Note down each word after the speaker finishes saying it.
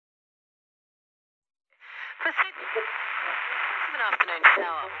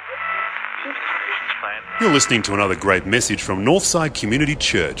You're listening to another great message from Northside Community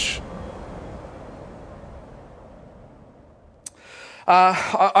Church.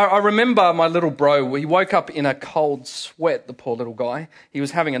 I remember my little bro. He woke up in a cold sweat, the poor little guy. He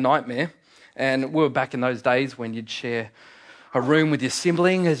was having a nightmare. And we were back in those days when you'd share a room with your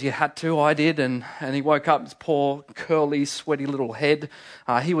sibling, as you had to. I did. And he woke up, his poor, curly, sweaty little head.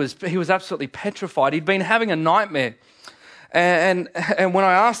 He was absolutely petrified. He'd been having a nightmare. And when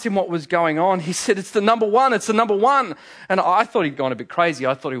I asked him what was going on, he said, it's the number one. And I thought he'd gone a bit crazy.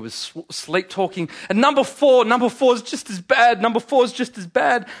 I thought he was sleep talking. And number four is just as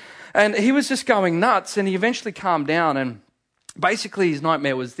bad. And he was just going nuts. And he eventually calmed down. And basically his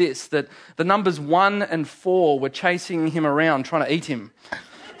nightmare was this, that the numbers 1 and 4 were chasing him around, trying to eat him,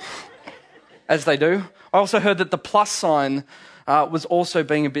 as they do. I also heard that the plus sign was also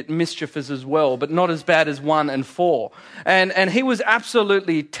being a bit mischievous as well, but not as bad as 1 and 4. And he was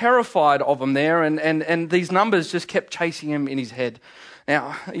absolutely terrified of them there, and these numbers just kept chasing him in his head.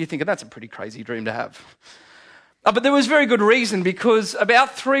 Now, you're thinking, that's a pretty crazy dream to have. But there was very good reason, because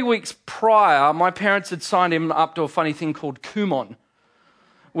about 3 weeks prior, my parents had signed him up to a funny thing called Cont,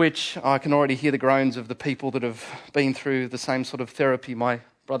 which I can already hear the groans of the people that have been through the same sort of therapy my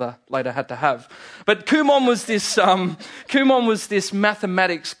brother later had to have. But Cont was this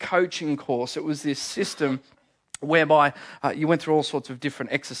mathematics coaching course. It was this system whereby you went through all sorts of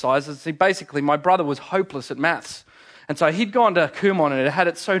different exercises. See, basically, my brother was hopeless at maths. And so he'd gone to Cont and it had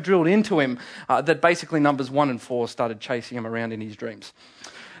it so drilled into him that basically numbers 1 and 4 started chasing him around in his dreams.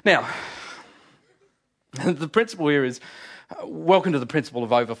 Now, the principle here is, welcome to the principle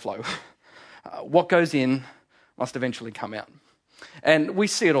of overflow. What goes in must eventually come out. And we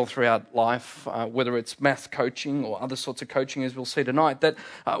see it all throughout life, whether it's math coaching or other sorts of coaching, as we'll see tonight, that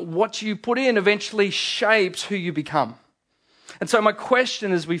what you put in eventually shapes who you become. And so my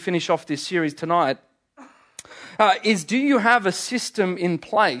question as we finish off this series tonight is, do you have a system in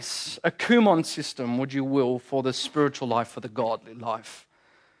place, a Cont system, would you will, for the spiritual life, for the godly life?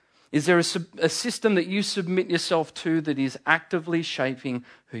 Is there a system that you submit yourself to that is actively shaping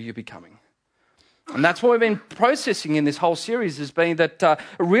who you're becoming? And that's what we've been processing in this whole series, has been that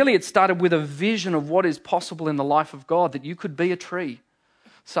really it started with a vision of what is possible in the life of God, that you could be a tree.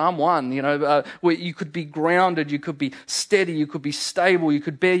 Psalm 1, where you could be grounded, you could be steady, you could be stable, you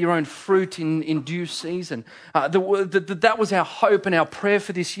could bear your own fruit in due season. That was our hope and our prayer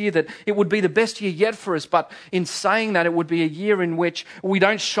for this year, that it would be the best year yet for us, but in saying that, it would be a year in which we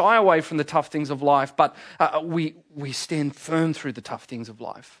don't shy away from the tough things of life, but we stand firm through the tough things of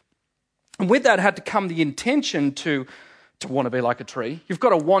life. And with that had to come the intention to want to be like a tree. You've got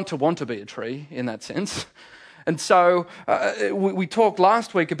to want to be a tree in that sense. And so we talked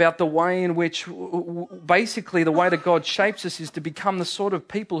last week about the way in which, basically the way that God shapes us is to become the sort of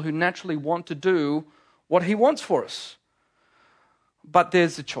people who naturally want to do what he wants for us. But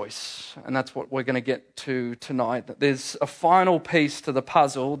there's a choice, and that's what we're going to get to tonight. There's a final piece to the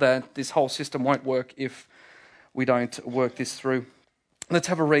puzzle that this whole system won't work if we don't work this through. Let's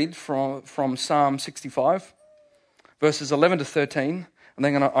have a read from Psalm 65, verses 11 to 13, and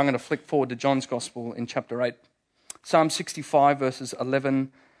then I'm going to flick forward to John's Gospel in chapter 8. Psalm 65, verses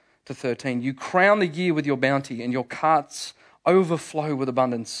 11 to 13. You crown the year with your bounty, and your carts overflow with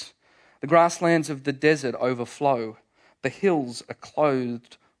abundance. The grasslands of the desert overflow. The hills are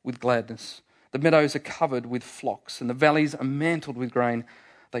clothed with gladness. The meadows are covered with flocks, and the valleys are mantled with grain.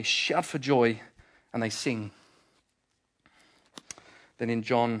 They shout for joy, and they sing. Then in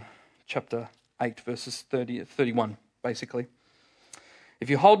John chapter 8, verses 30, 31, basically. If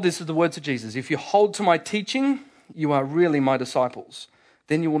you hold, this is the words of Jesus, if you hold to my teaching, you are really my disciples.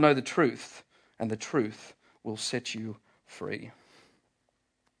 Then you will know the truth, and the truth will set you free.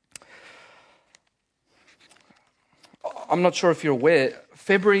 I'm not sure if you're aware,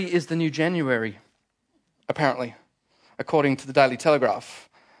 February is the new January, apparently, according to the Daily Telegraph.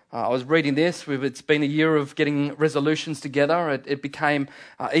 I was reading this. It's been a year of getting resolutions together. It became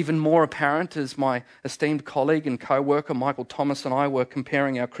even more apparent as my esteemed colleague and co-worker Michael Thomas and I were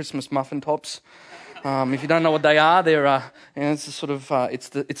comparing our Christmas muffin tops. If you don't know what they are, it's a sort of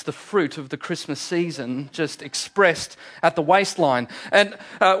it's the fruit of the Christmas season, just expressed at the waistline. And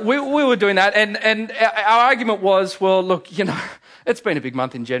we were doing that, and our argument was, well, look, it's been a big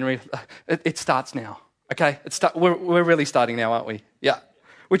month in January. It starts now, okay? We're really starting now, aren't we? Yeah.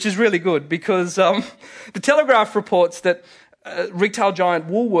 Which is really good, because the Telegraph reports that retail giant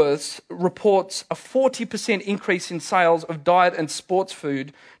Woolworths reports a 40% increase in sales of diet and sports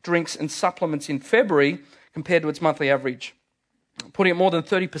food, drinks and supplements in February compared to its monthly average, putting it more than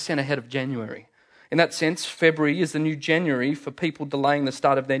 30% ahead of January. In that sense, February is the new January for people delaying the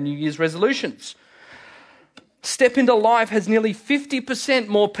start of their New Year's resolutions. Step Into Life has nearly 50%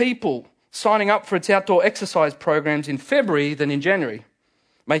 more people signing up for its outdoor exercise programs in February than in January.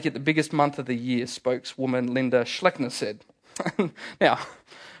 Make it the biggest month of the year, spokeswoman Linda Schleckner said. Now,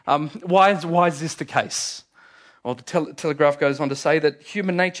 why is this the case? Well, the Telegraph goes on to say that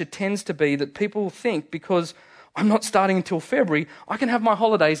human nature tends to be that people think because I'm not starting until February, I can have my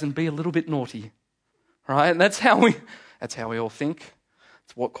holidays and be a little bit naughty, right? And that's how we all think.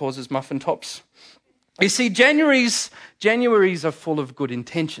 It's what causes muffin tops. You see, Januaries are full of good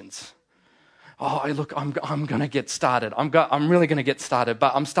intentions. Oh, look, I'm going to get started. I'm really going to get started,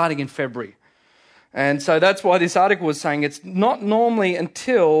 but I'm starting in February. And so that's why this article was saying it's not normally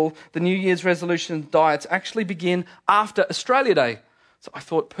until the New Year's resolution diets actually begin after Australia Day. So I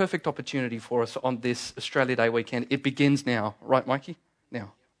thought perfect opportunity for us on this Australia Day weekend. It begins now. Right, Mikey?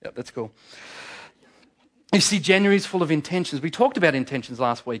 Now. Yeah, that's cool. You see, January is full of intentions. We talked about intentions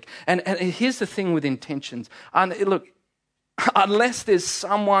last week. And here's the thing with intentions. And look, unless there's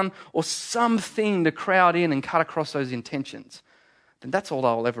someone or something to crowd in and cut across those intentions, then that's all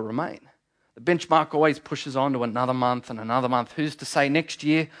they'll ever remain. The benchmark always pushes on to another month and another month. Who's to say next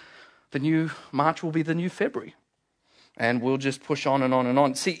year the new March will be the new February? And we'll just push on and on and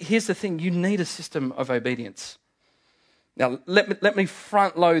on. See, here's the thing. You need a system of obedience. Now, let me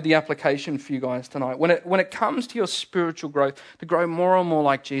front load the application for you guys tonight. When it comes to your spiritual growth, to grow more and more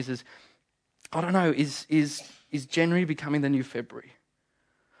like Jesus, I don't know, is January becoming the new February?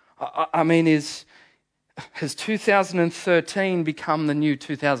 I mean, has 2013 become the new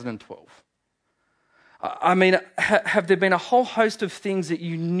 2012? I mean, have there been a whole host of things that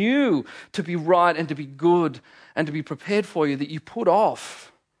you knew to be right and to be good and to be prepared for you that you put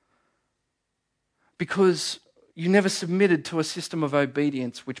off because you never submitted to a system of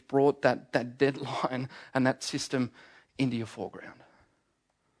obedience which brought that deadline and that system into your foreground?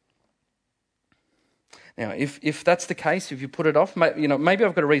 Now, if that's the case, if you put it off, maybe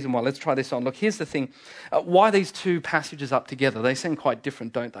I've got a reason why. Let's try this on. Look, here's the thing. Why these two passages up together? They seem quite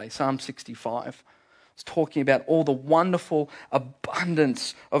different, don't they? Psalm 65. It's talking about all the wonderful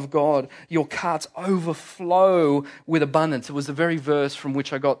abundance of God. Your carts overflow with abundance. It was the very verse from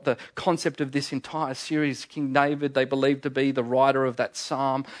which I got the concept of this entire series. King David, they believe to be the writer of that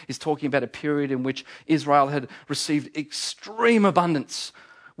psalm, is talking about a period in which Israel had received extreme abundance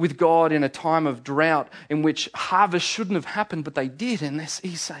with God in a time of drought in which harvest shouldn't have happened, but they did. And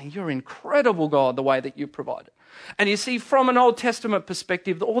he's saying, you're incredible, God, the way that you provided. And you see, from an Old Testament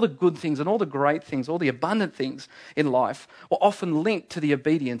perspective, all the good things and all the great things, all the abundant things in life were often linked to the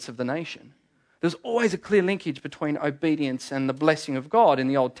obedience of the nation. There's always a clear linkage between obedience and the blessing of God in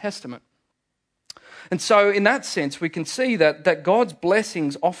the Old Testament. And so in that sense, we can see that God's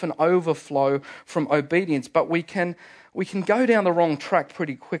blessings often overflow from obedience, but we can go down the wrong track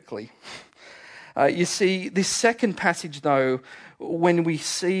pretty quickly. You see, this second passage, though, when we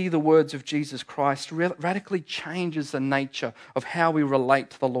see the words of Jesus Christ, radically changes the nature of how we relate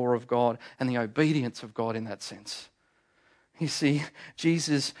to the law of God and the obedience of God in that sense. You see,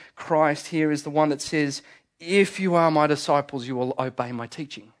 Jesus Christ here is the one that says, if you are my disciples, you will obey my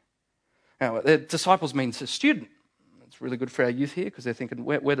teaching. Now, disciples means a student. It's really good for our youth here because they're thinking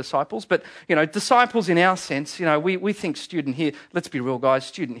we're disciples. But, disciples in our sense, we think student here. Let's be real, guys.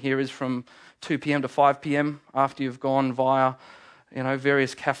 Student here is from 2 p.m. to 5 p.m. after you've gone via,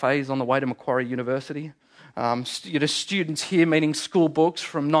 various cafes on the way to Macquarie University. Students here meaning school books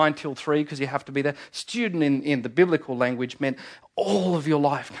from 9 till 3 because you have to be there. Student in the biblical language meant all of your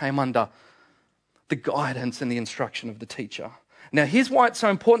life came under the guidance and the instruction of the teacher. Now, here's why it's so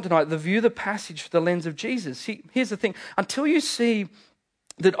important tonight, to view the passage through the lens of Jesus. See, here's the thing. Until you see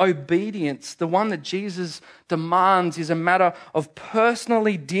that obedience, the one that Jesus demands, is a matter of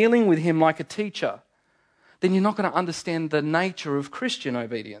personally dealing with him like a teacher, then you're not going to understand the nature of Christian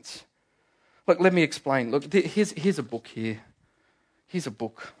obedience. Look, let me explain. Look, here's a book here. Here's a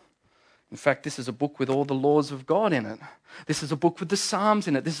book. In fact, this is a book with all the laws of God in it. This is a book with the Psalms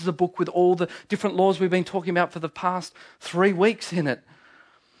in it. This is a book with all the different laws we've been talking about for the past 3 weeks in it.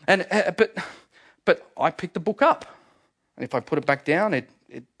 And but I picked the book up, and if I put it back down, it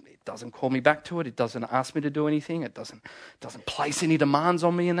doesn't call me back to it. It doesn't ask me to do anything. It doesn't place any demands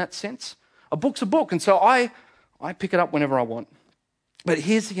on me in that sense. A book's a book, and so I pick it up whenever I want. But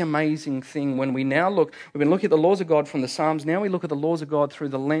here's the amazing thing. When we now look, we've been looking at the laws of God from the Psalms. Now we look at the laws of God through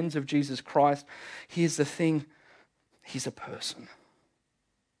the lens of Jesus Christ. Here's the thing. He's a person.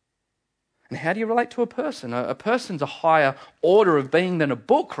 And how do you relate to a person? A person's a higher order of being than a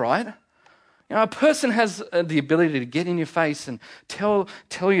book, right? A person has the ability to get in your face and tell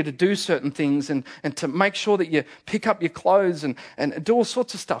you to do certain things and to make sure that you pick up your clothes and do all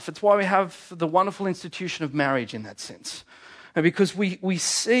sorts of stuff. It's why we have the wonderful institution of marriage in that sense. Because we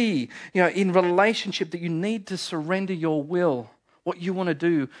see, in relationship that you need to surrender your will, what you want to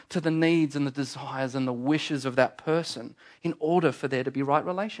do, to the needs and the desires and the wishes of that person in order for there to be right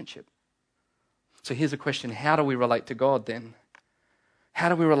relationship. So here's a question: how do we relate to God then? How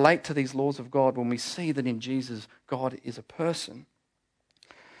do we relate to these laws of God when we see that in Jesus, God is a person?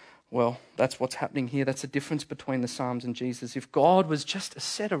 Well, that's what's happening here. That's the difference between the Psalms and Jesus. If God was just a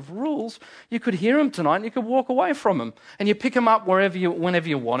set of rules, you could hear him tonight and you could walk away from him. And you pick them up whenever you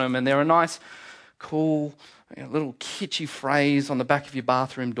want them. And they're a nice, cool, little kitschy phrase on the back of your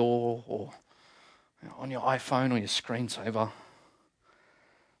bathroom door or on your iPhone or your screensaver.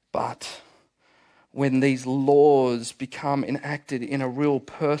 But when these laws become enacted in a real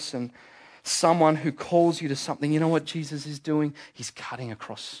person, someone who calls you to something, you know what Jesus is doing? He's cutting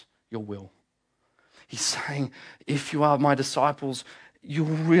across your will. He's saying, if you are my disciples, you'll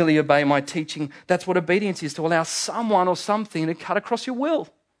really obey my teaching. That's what obedience is, to allow someone or something to cut across your will.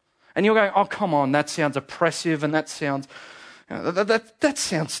 And you're going, oh, come on, that sounds oppressive and that sounds that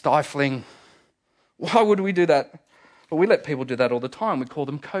sounds stifling. Why would we do that? Well, we let people do that all the time. We call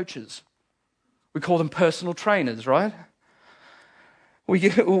them coaches. We call them personal trainers, right? We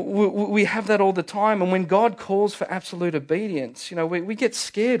have that all the time, and when God calls for absolute obedience, we get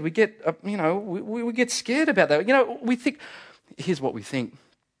scared. We get we get scared about that. We think, here's what we think: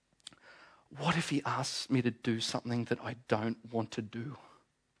 what if he asks me to do something that I don't want to do?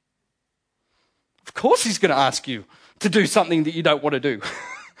 Of course he's going to ask you to do something that you don't want to do.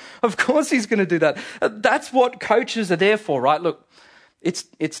 Of course he's going to do that. That's what coaches are there for, right? Look, it's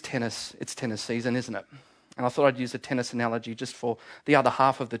tennis. It's tennis season, isn't it? And I thought I'd use a tennis analogy just for the other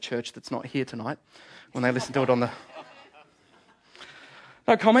half of the church that's not here tonight when they listen to it on the...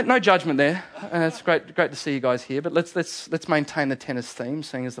 No comment, no judgment there. It's great to see you guys here, but let's maintain the tennis theme,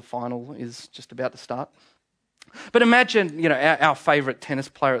 seeing as the final is just about to start. But imagine, our favourite tennis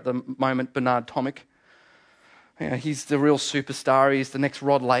player at the moment, Bernard Tomic. He's the real superstar. He's the next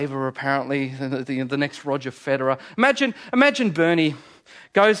Rod Laver, apparently, the next Roger Federer. Imagine Bernie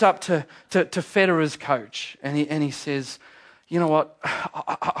goes up to Federer's coach and he says, you know what,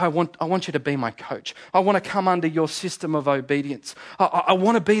 I want you to be my coach. I want to come under your system of obedience. I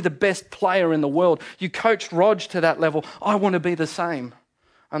want to be the best player in the world. You coached Rog to that level. I want to be the same.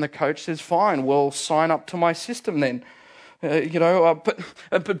 And the coach says, fine, well, sign up to my system then.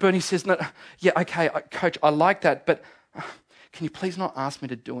 But Bernie says, no, yeah, okay, coach, I like that, but can you please not ask me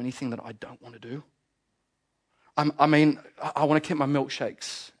to do anything that I don't want to do? I want to keep my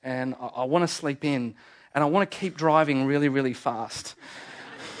milkshakes, and I want to sleep in, and I want to keep driving really, really fast.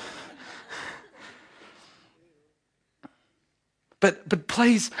 But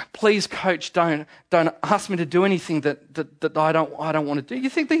please, coach, don't ask me to do anything that I don't want to do. You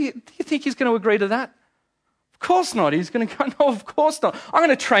think he's going to agree to that? Of course not. He's going to go, no, of course not. I'm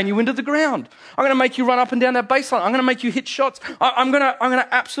going to train you into the ground. I'm going to make you run up and down that baseline. I'm going to make you hit shots. I'm going to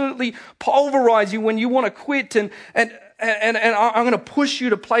absolutely pulverize you when you want to quit, and I'm going to push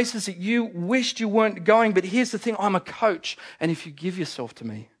you to places that you wished you weren't going. But here's the thing: I'm a coach, and if you give yourself to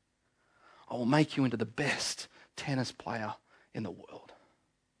me, I will make you into the best tennis player in the world.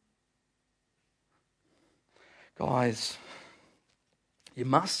 Guys, you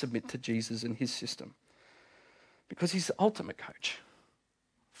must submit to Jesus and his system, because he's the ultimate coach.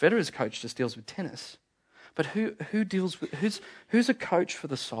 Federer's coach just deals with tennis. But who deals with who's a coach for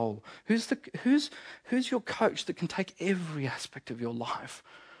the soul? Who's your coach that can take every aspect of your life,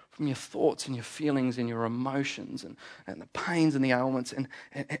 from your thoughts and your feelings and your emotions and the pains and the ailments,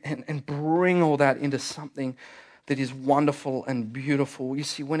 and bring all that into something that is wonderful and beautiful? You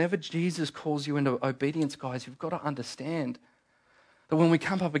see, whenever Jesus calls you into obedience, guys, you've got to understand that when we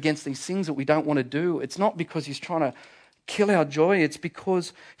come up against these things that we don't want to do, it's not because he's trying to kill our joy. It's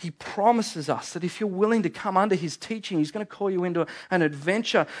because he promises us that if you're willing to come under his teaching, he's going to call you into an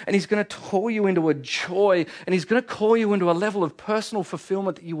adventure, and he's going to call you into a joy, and he's going to call you into a level of personal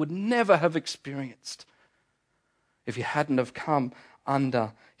fulfillment that you would never have experienced if you hadn't have come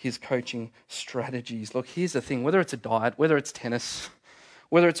under his coaching strategies. Look, here's the thing: whether it's a diet, whether it's tennis,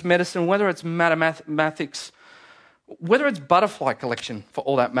 whether it's medicine, whether it's mathematics, whether it's butterfly collection, for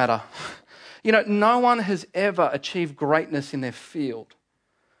all that matter, no one has ever achieved greatness in their field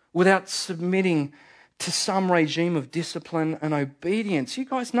without submitting to some regime of discipline and obedience. You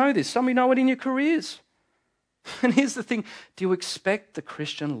guys know this. Some of you know it in your careers. And here's the thing: do you expect the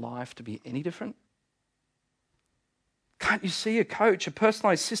Christian life to be any different? Can't you see a coach, a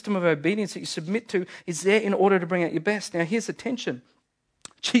personalized system of obedience that you submit to is there in order to bring out your best? Now, here's the tension.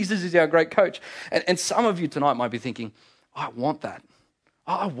 Jesus is our great coach. And some of you tonight might be thinking, I want that.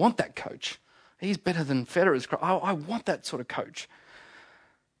 I want that coach. He's better than Federer's. I want that sort of coach.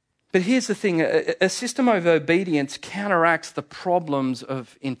 But here's the thing. A system of obedience counteracts the problems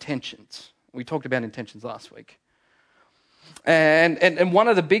of intentions. We talked about intentions last week. And one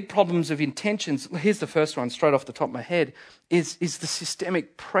of the big problems of intentions, here's the first one straight off the top of my head, is the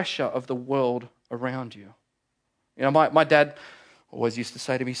systemic pressure of the world around you. You know, my dad always used to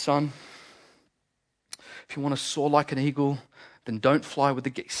say to me, son, if you want to soar like an eagle, then don't fly with the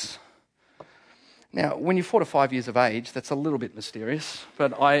geese. Now, when you're 4 to 5 years of age, that's a little bit mysterious,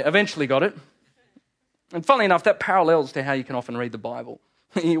 but I eventually got it. And funnily enough, that parallels to how you can often read the Bible.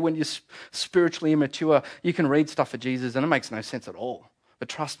 When you're spiritually immature, you can read stuff for Jesus and it makes no sense at all. But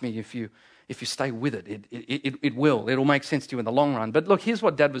trust me, if you stay with it, it will. It'll make sense to you in the long run. But look, here's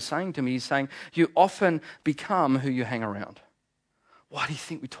what Dad was saying to me. He's saying, you often become who you hang around. Why do you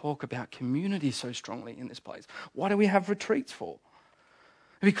think we talk about community so strongly in this place? Why do we have retreats for?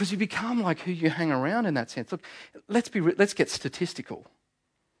 Because you become like who you hang around in that sense. Look, let's get statistical.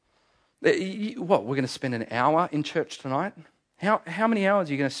 What, we're going to spend an hour in church tonight? How many hours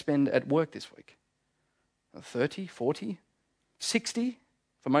are you going to spend at work this week? 30, 40, 60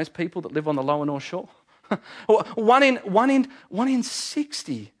 for most people that live on the lower North Shore? one in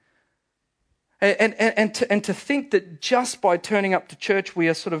 60. And to think that just by turning up to church we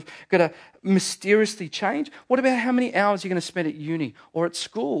are sort of going to mysteriously change. What about how many hours you're going to spend at uni or at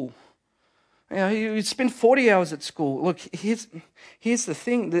school? You know, you spend 40 hours at school. Look, here's the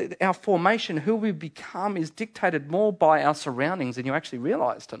thing. That our formation, who we become, is dictated more by our surroundings than you actually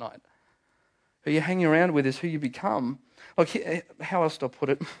realize tonight. Who you're hanging around with is who you become. Look, how else do I put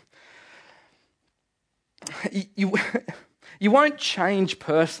it? You won't change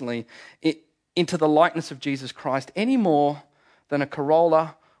personally into the likeness of Jesus Christ any more than a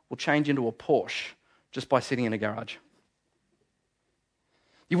Corolla will change into a Porsche just by sitting in a garage.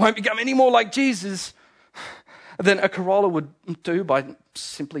 You won't become any more like Jesus than a Corolla would do by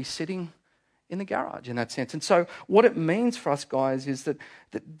simply sitting in the garage in that sense. And so what it means for us guys is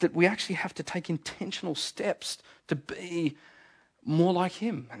that we actually have to take intentional steps to be more like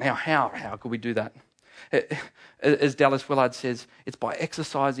him. Now, how could we do that? As Dallas Willard says, it's by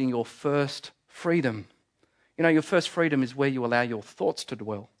exercising your first freedom. You know, your first freedom is where you allow your thoughts to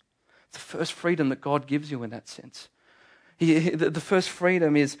dwell. It's the first freedom that God gives you in that sense. The first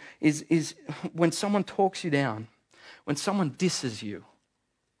freedom is when someone talks you down, when someone disses you,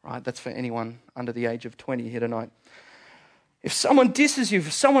 right? That's for anyone under the age of 20 here tonight. If someone disses you,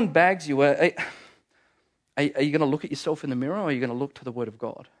 if someone bags you, are you going to look at yourself in the mirror or are you going to look to the Word of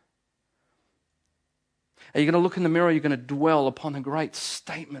God? Are you going to look in the mirror or are you going to dwell upon the great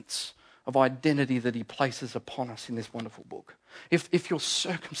statements of identity that he places upon us in this wonderful book? If your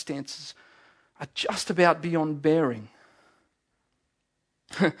circumstances are just about beyond bearing,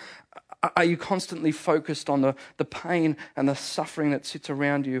 are you constantly focused on the pain and the suffering that sits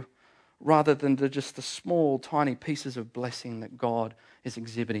around you rather than just the small, tiny pieces of blessing that God is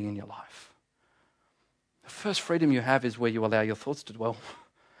exhibiting in your life? The first freedom you have is where you allow your thoughts to dwell.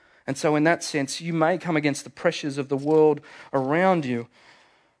 And so in that sense, you may come against the pressures of the world around you,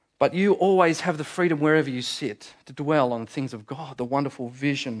 but you always have the freedom wherever you sit to dwell on things of God, the wonderful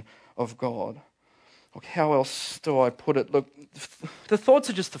vision of God. Look, how else do I put it? Look, the thoughts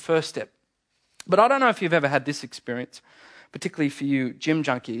are just the first step. But I don't know if you've ever had this experience, particularly for you gym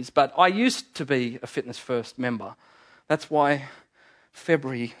junkies, but I used to be a Fitness First member. That's why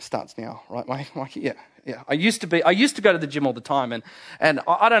February starts now, right, Mike? Yeah. I used to go to the gym all the time, and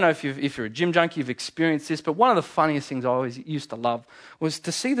I don't know if you're a gym junkie, you've experienced this, but one of the funniest things I always used to love was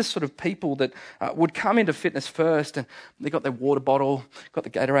to see the sort of people that would come into Fitness First, and they got their water bottle, got the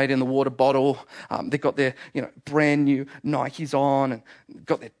Gatorade in the water bottle, they got their brand new Nikes on, and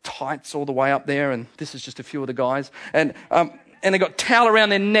got their tights all the way up there, and this is just a few of the guys, and they got towel around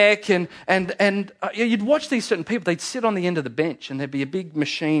their neck, and you'd watch these certain people. They'd sit on the end of the bench, and there'd be a big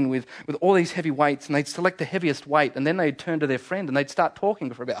machine with all these heavy weights, and they'd select the heaviest weight, and then they'd turn to their friend, and they'd start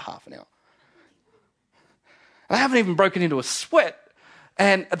talking for about half an hour. And they haven't even broken into a sweat,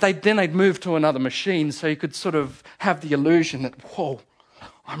 and they'd move to another machine, so you could sort of have the illusion that, whoa,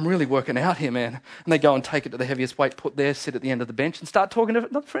 I'm really working out here, man. And they go and take it to the heaviest weight, put there, sit at the end of the bench, and start talking to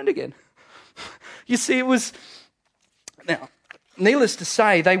another friend again. You see, it was... Now, needless to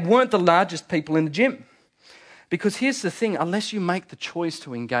say, they weren't the largest people in the gym. Because here's the thing, unless you make the choice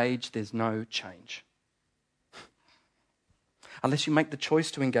to engage, there's no change. Unless you make the choice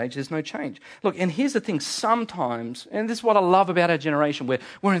to engage, there's no change. Look, and here's the thing, sometimes, and this is what I love about our generation,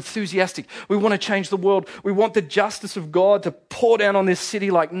 we're enthusiastic. We want to change the world. We want the justice of God to pour down on this city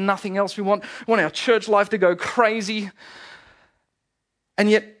like nothing else. We want our church life to go crazy. And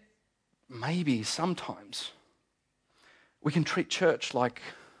yet, maybe sometimes we can treat church like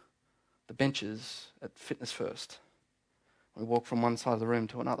the benches at Fitness First. We walk from one side of the room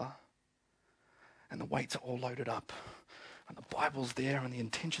to another, and the weights are all loaded up, and the Bible's there, and the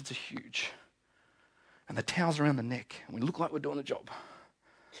intentions are huge, and the towels around the neck, and we look like we're doing the job.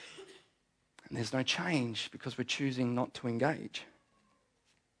 And there's no change because we're choosing not to engage.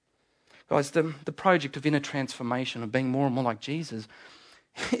 Guys, the project of inner transformation, of being more and more like Jesus,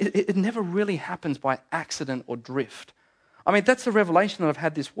 it never really happens by accident or drift. I mean, that's the revelation that I've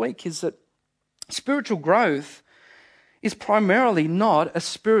had this week, is that spiritual growth is primarily not a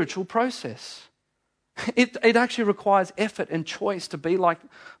spiritual process. It actually requires effort and choice to be like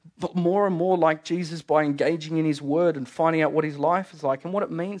more and more like Jesus by engaging in his word and finding out what his life is like. And what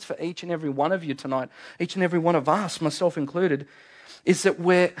it means for each and every one of you tonight, each and every one of us, myself included, is that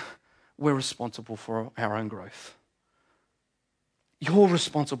we're responsible for our own growth. You're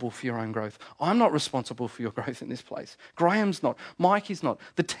responsible for your own growth. I'm not responsible for your growth in this place. Graham's not. Mikey's not.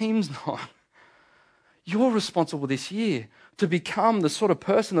 The team's not. You're responsible this year to become the sort of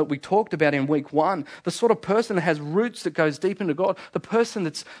person that we talked about in week 1, the sort of person that has roots that goes deep into God, the person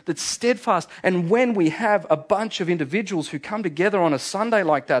that's steadfast. And when we have a bunch of individuals who come together on a Sunday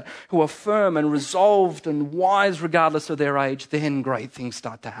like that, who are firm and resolved and wise regardless of their age, then great things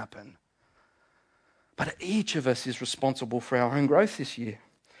start to happen. But each of us is responsible for our own growth this year.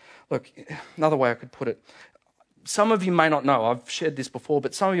 Look, another way I could put it. Some of you may not know, I've shared this before,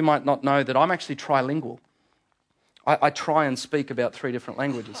 but some of you might not know that I'm actually trilingual. I try and speak about 3 different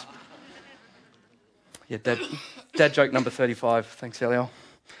languages. Yeah, dad joke number 35. Thanks, Eliel.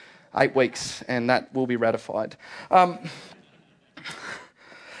 8 weeks, and that will be ratified.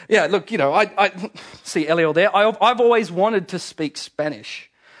 Yeah, look, I see Eliel there. I've always wanted to speak Spanish.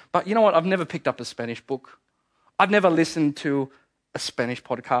 But you know what? I've never picked up a Spanish book. I've never listened to a Spanish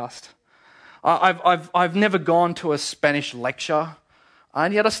podcast. I've never gone to a Spanish lecture,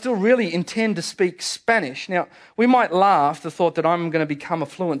 and yet I still really intend to speak Spanish. Now, we might laugh the thought that I'm going to become a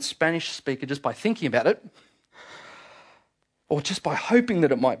fluent Spanish speaker just by thinking about it, or just by hoping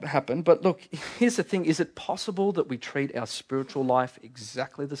that it might happen. But look, here's the thing. Is it possible that we treat our spiritual life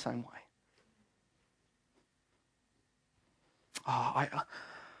exactly the same way?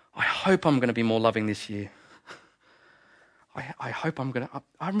 I hope I'm going to be more loving this year. I hope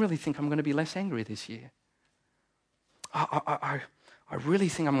I really think I'm going to be less angry this year. I really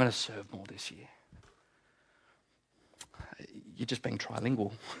think I'm going to serve more this year. You're just being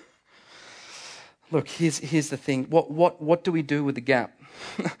trilingual. Look, here's the thing. What do we do with the gap?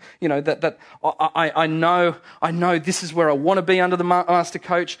 I know this is where I want to be under the master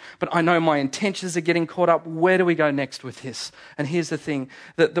coach, but I know my intentions are getting caught up. Where do we go next with this? And here's the thing,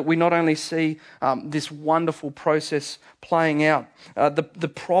 that we not only see this wonderful process playing out,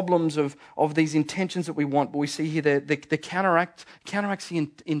 the problems of these intentions that we want, but we see here the counteracts the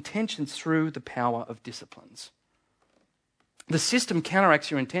intentions through the power of disciplines. The system counteracts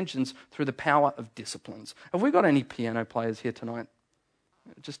your intentions through the power of disciplines. Have we got any piano players here tonight?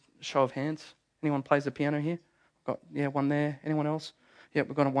 Just a show of hands. Anyone plays the piano here? One there. Anyone else? Yeah,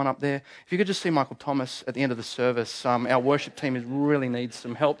 we've got one up there. If you could just see Michael Thomas at the end of the service. Our worship team really needs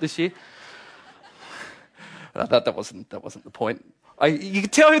some help this year. That wasn't the point. You can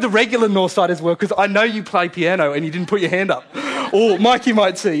tell who the regular Northsiders were because I know you play piano and you didn't put your hand up. Or Mikey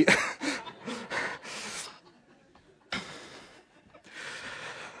might see.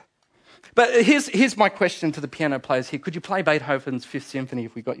 But here's my question to the piano players here. Could you play Beethoven's Fifth Symphony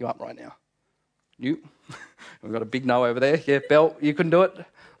if we got you up right now? You? We've got a big no over there. Yeah, Bell, you couldn't do it?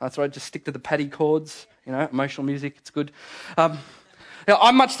 That's right, just stick to the paddy chords, emotional music, it's good. I'm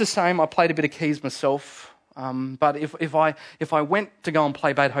much the same. I played a bit of keys myself. But if I went to go and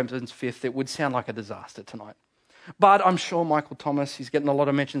play Beethoven's Fifth, it would sound like a disaster tonight. But I'm sure Michael Thomas, he's getting a lot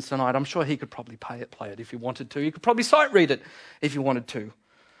of mentions tonight. I'm sure he could probably play it if he wanted to. He could probably sight read it if he wanted to.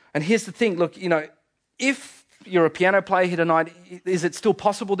 And here's the thing, look, if you're a piano player here tonight, is it still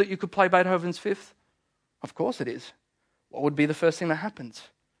possible that you could play Beethoven's Fifth? Of course it is. What would be the first thing that happens?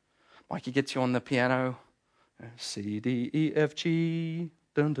 Mikey gets you on the piano, C, D, E, F, G,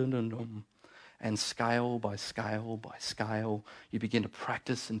 dun, dun, dun, dun. And scale by scale by scale, you begin to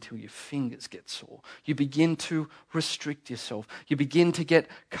practice until your fingers get sore. You begin to restrict yourself. You begin to get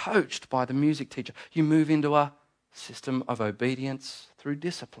coached by the music teacher. You move into a system of obedience through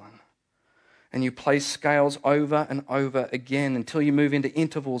discipline. And you play scales over and over again until you move into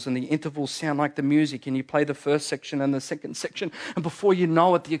intervals, and the intervals sound like the music, and you play the first section and the second section, and before you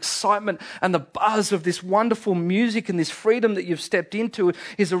know it, the excitement and the buzz of this wonderful music and this freedom that you've stepped into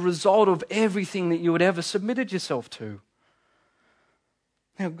is a result of everything that you had ever submitted yourself to.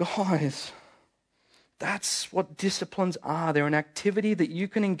 Now, guys, that's what disciplines are. They're an activity that you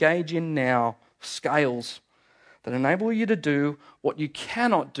can engage in now, scales, that enable you to do what you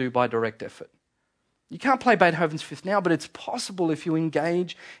cannot do by direct effort. You can't play Beethoven's Fifth now, but it's possible if you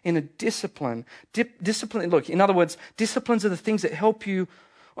engage in a discipline. Discipline. Look, in other words, disciplines are the things that help you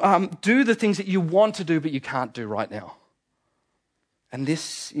do the things that you want to do but you can't do right now. And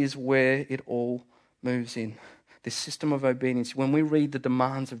this is where it all moves in. This system of obedience. When we read the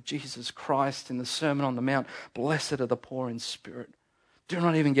demands of Jesus Christ in the Sermon on the Mount, blessed are the poor in spirit. Do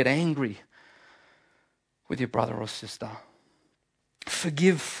not even get angry with your brother or sister.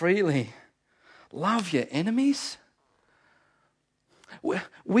 Forgive freely. Love your enemies.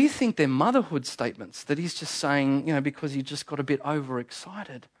 We think they're motherhood statements, that he's just saying, because you just got a bit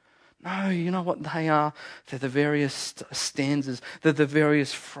overexcited. No, you know what they are? They're the various stanzas, they're the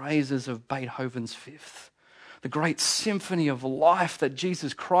various phrases of Beethoven's Fifth. The great symphony of life that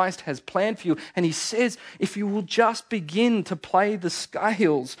Jesus Christ has planned for you. And he says, if you will just begin to play the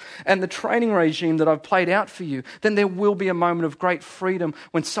scales and the training regime that I've played out for you, then there will be a moment of great freedom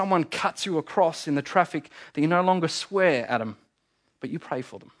when someone cuts you across in the traffic that you no longer swear at them, but you pray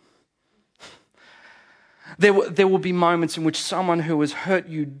for them. There will be moments in which someone who has hurt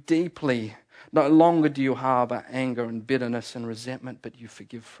you deeply, no longer do you harbor anger and bitterness and resentment, but you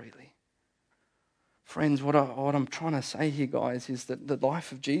forgive freely. Friends, what I'm trying to say here, guys, is that the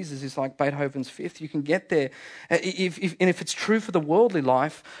life of Jesus is like Beethoven's Fifth. You can get there. If it's true for the worldly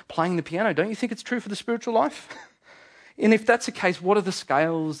life, playing the piano, don't you think it's true for the spiritual life? And if that's the case, what are the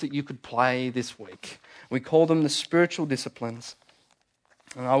scales that you could play this week? We call them the spiritual disciplines.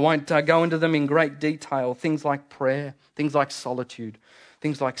 And I won't go into them in great detail. Things like prayer, things like solitude,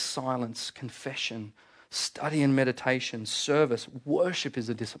 things like silence, confession, study and meditation, service, worship is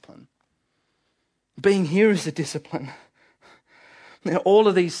a discipline. Being here is a discipline. Now, all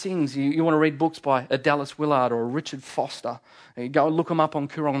of these things, you want to read books by a Dallas Willard or a Richard Foster, you go look them up on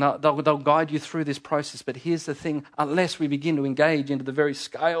Kurong, they'll guide you through this process. But here's the thing, unless we begin to engage into the very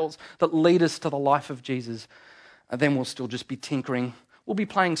scales that lead us to the life of Jesus, then we'll still just be tinkering. We'll be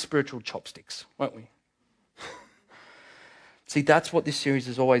playing spiritual chopsticks, won't we? See, that's what this series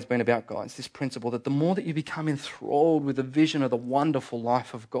has always been about, guys, this principle that the more that you become enthralled with the vision of the wonderful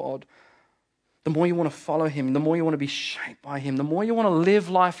life of God, the more you want to follow him, the more you want to be shaped by him, the more you want to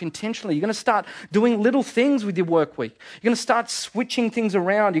live life intentionally. You're going to start doing little things with your work week. You're going to start switching things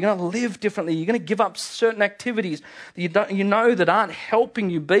around. You're going to live differently. You're going to give up certain activities that you know that aren't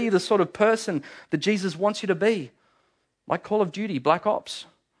helping you be the sort of person that Jesus wants you to be. Like Call of Duty, Black Ops,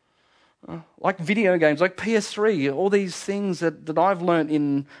 like video games, like PS3, all these things that I've learned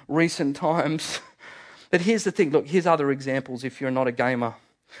in recent times. But here's the thing. Look, here's other examples if you're not a gamer.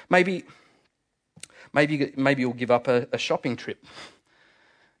 Maybe you'll give up a shopping trip,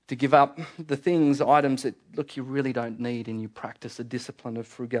 to give up the items that, look, you really don't need, and you practice a discipline of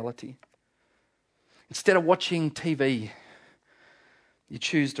frugality. Instead of watching TV, you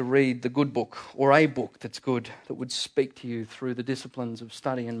choose to read the good book or a book that's good, that would speak to you through the disciplines of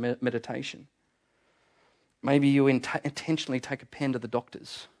study and meditation. Maybe you intentionally take a pen to the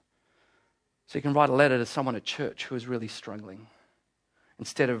doctors so you can write a letter to someone at church who is really struggling,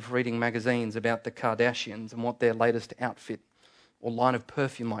 instead of reading magazines about the Kardashians and what their latest outfit or line of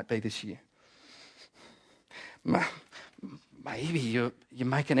perfume might be this year. Maybe you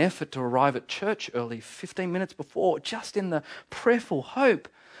make an effort to arrive at church early, 15 minutes before, just in the prayerful hope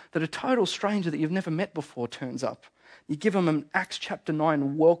that a total stranger that you've never met before turns up. You give them an Acts chapter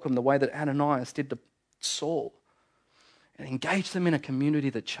 9 welcome, the way that Ananias did to Saul, and engage them in a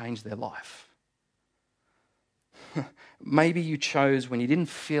community that changed their life. Maybe you chose when you didn't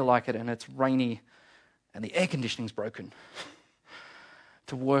feel like it and it's rainy and the air conditioning's broken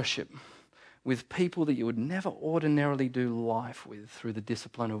to worship with people that you would never ordinarily do life with through the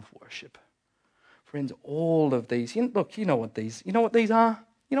discipline of worship. Friends, all of these, you know what these are?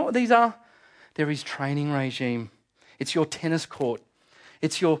 You know what these are? They're his training regime. It's your tennis court.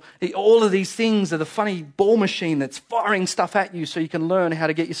 It's all of these things are the funny ball machine that's firing stuff at you so you can learn how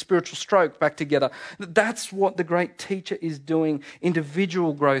to get your spiritual stroke back together. That's what the great teacher is doing.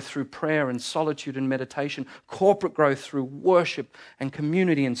 Individual growth through prayer and solitude and meditation. Corporate growth through worship and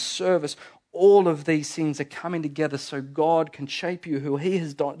community and service. All of these things are coming together so God can shape you who he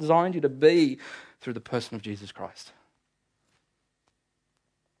has designed you to be through the person of Jesus Christ.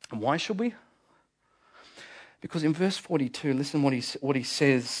 And why should we? Because in verse 42, listen what he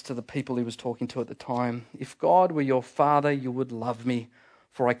says to the people he was talking to at the time. If God were your father, you would love me,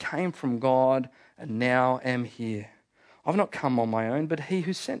 for I came from God and now am here. I've not come on my own, but he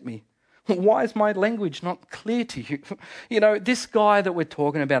who sent me. Why is my language not clear to you? You know, this guy that we're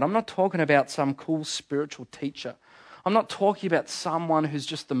talking about, I'm not talking about some cool spiritual teacher. I'm not talking about someone who's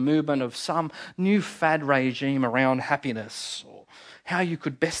just the movement of some new fad regime around happiness or how you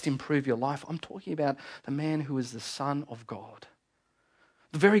could best improve your life. I'm talking about the man who is the Son of God.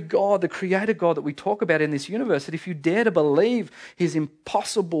 The very God, the creator God that we talk about in this universe, that if you dare to believe his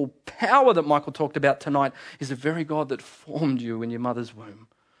impossible power that Michael talked about tonight, is the very God that formed you in your mother's womb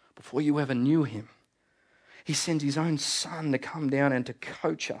before you ever knew him. He sends his own Son to come down and to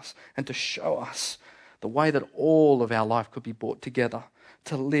coach us and to show us the way that all of our life could be brought together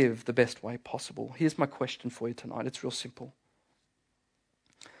to live the best way possible. Here's my question for you tonight. It's real simple.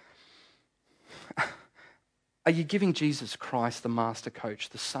 Are you giving Jesus Christ, the master coach,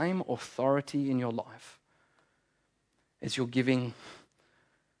 the same authority in your life as you're giving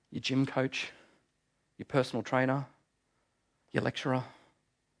your gym coach, your personal trainer, your lecturer,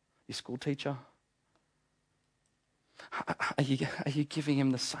 your school teacher? Are you giving him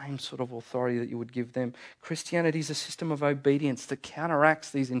the same sort of authority that you would give them? Christianity is a system of obedience that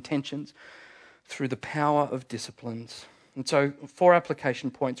counteracts these intentions through the power of disciplines. And so 4 application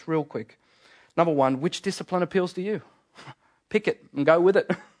points real quick. Number 1, which discipline appeals to you? Pick it and go with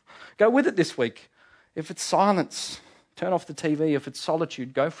it. Go with it this week. If it's silence, turn off the TV. If it's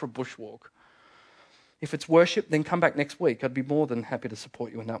solitude, go for a bushwalk. If it's worship, then come back next week. I'd be more than happy to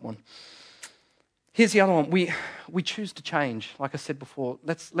support you in that one. Here's the other one. We choose to change. Like I said before,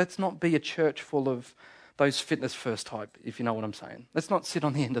 let's not be a church full of those fitness first type, if you know what I'm saying. Let's not sit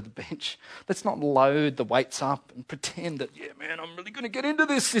on the end of the bench. Let's not load the weights up and pretend that, yeah, man, I'm really going to get into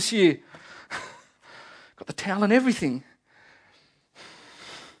this year. Got the towel and everything.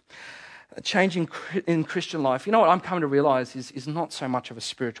 Changing in Christian life, you know what I'm coming to realize is not so much of a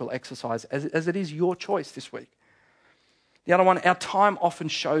spiritual exercise as it is your choice this week. The other one, our time often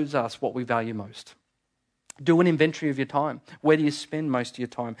shows us what we value most. Do an inventory of your time. Where do you spend most of your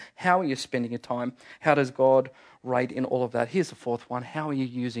time? How are you spending your time? How does God rate in all of that? Here's the 4th one. How are you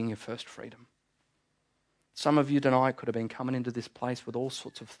using your first freedom? Some of you tonight could have been coming into this place with all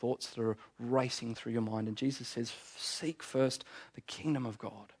sorts of thoughts that are racing through your mind. And Jesus says, seek first the kingdom of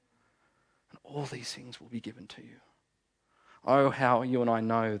God, and all these things will be given to you. Oh, how you and I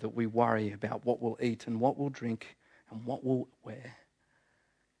know that we worry about what we'll eat and what we'll drink and what we'll wear.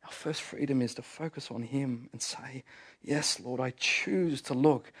 Our first freedom is to focus on him and say, yes, Lord, I choose to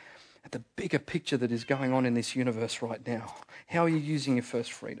look at the bigger picture that is going on in this universe right now. How are you using your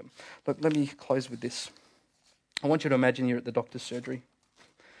first freedom? Look, let me close with this. I want you to imagine you're at the doctor's surgery.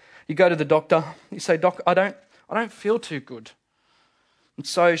 You go to the doctor, you say, Doc, I don't feel too good. And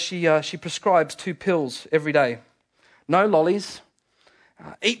so she prescribes 2 pills every day. No lollies,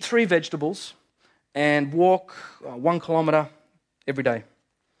 eat 3 vegetables, and walk 1 kilometre every day.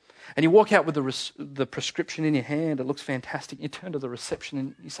 And you walk out with the prescription in your hand. It looks fantastic. You turn to the reception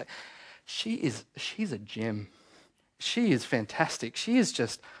and you say, she's a gem. She is fantastic. She is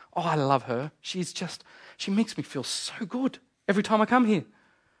just, I love her. She makes me feel so good every time I come here.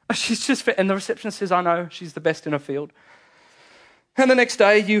 She's just, and the receptionist says, I know, she's the best in her field. And the next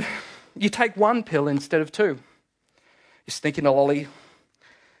day you take 1 pill instead of 2. You sneak in a lolly.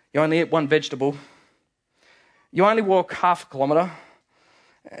 You only eat 1 vegetable. You only walk half a kilometre.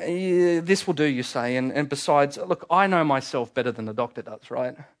 This will do, you say. And besides, look, I know myself better than the doctor does,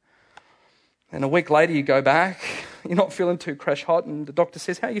 right? And a week later you go back. You're not feeling too crash hot. And the doctor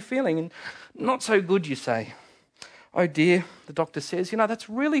says, how are you feeling? And not so good, you say. Oh dear, the doctor says, that's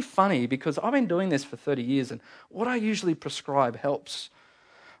really funny because I've been doing this for 30 years and what I usually prescribe helps.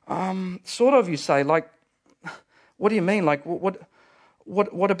 Sort of, you say, like, what do you mean? Like,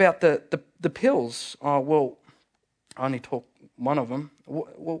 what about the pills? Well, I only took 1 of them.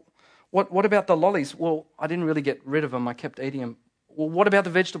 Well, what about the lollies? Well, I didn't really get rid of them. I kept eating them. Well, what about the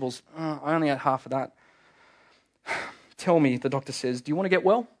vegetables? I only ate half of that. Tell me, the doctor says, do you want to get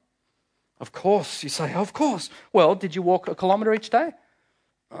well? Of course, you say, of course. Well, did you walk 1 kilometre each day?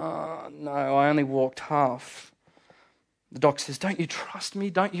 No, I only walked half. The doctor says, don't you trust me?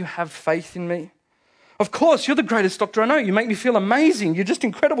 Don't you have faith in me? Of course, you're the greatest doctor I know. You make me feel amazing. You're just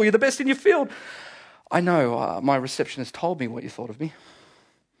incredible. You're the best in your field. I know, my receptionist told me what you thought of me.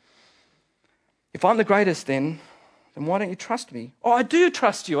 If I'm the greatest then why don't you trust me? Oh, I do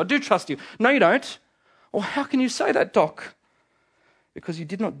trust you. No, you don't. Well, how can you say that, Doc? Because you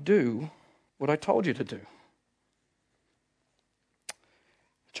did not do what I told you to do.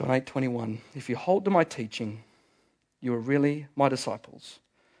 John 8:21. If you hold to my teaching, you are really my disciples.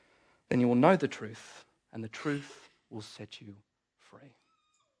 Then you will know the truth, and the truth will set you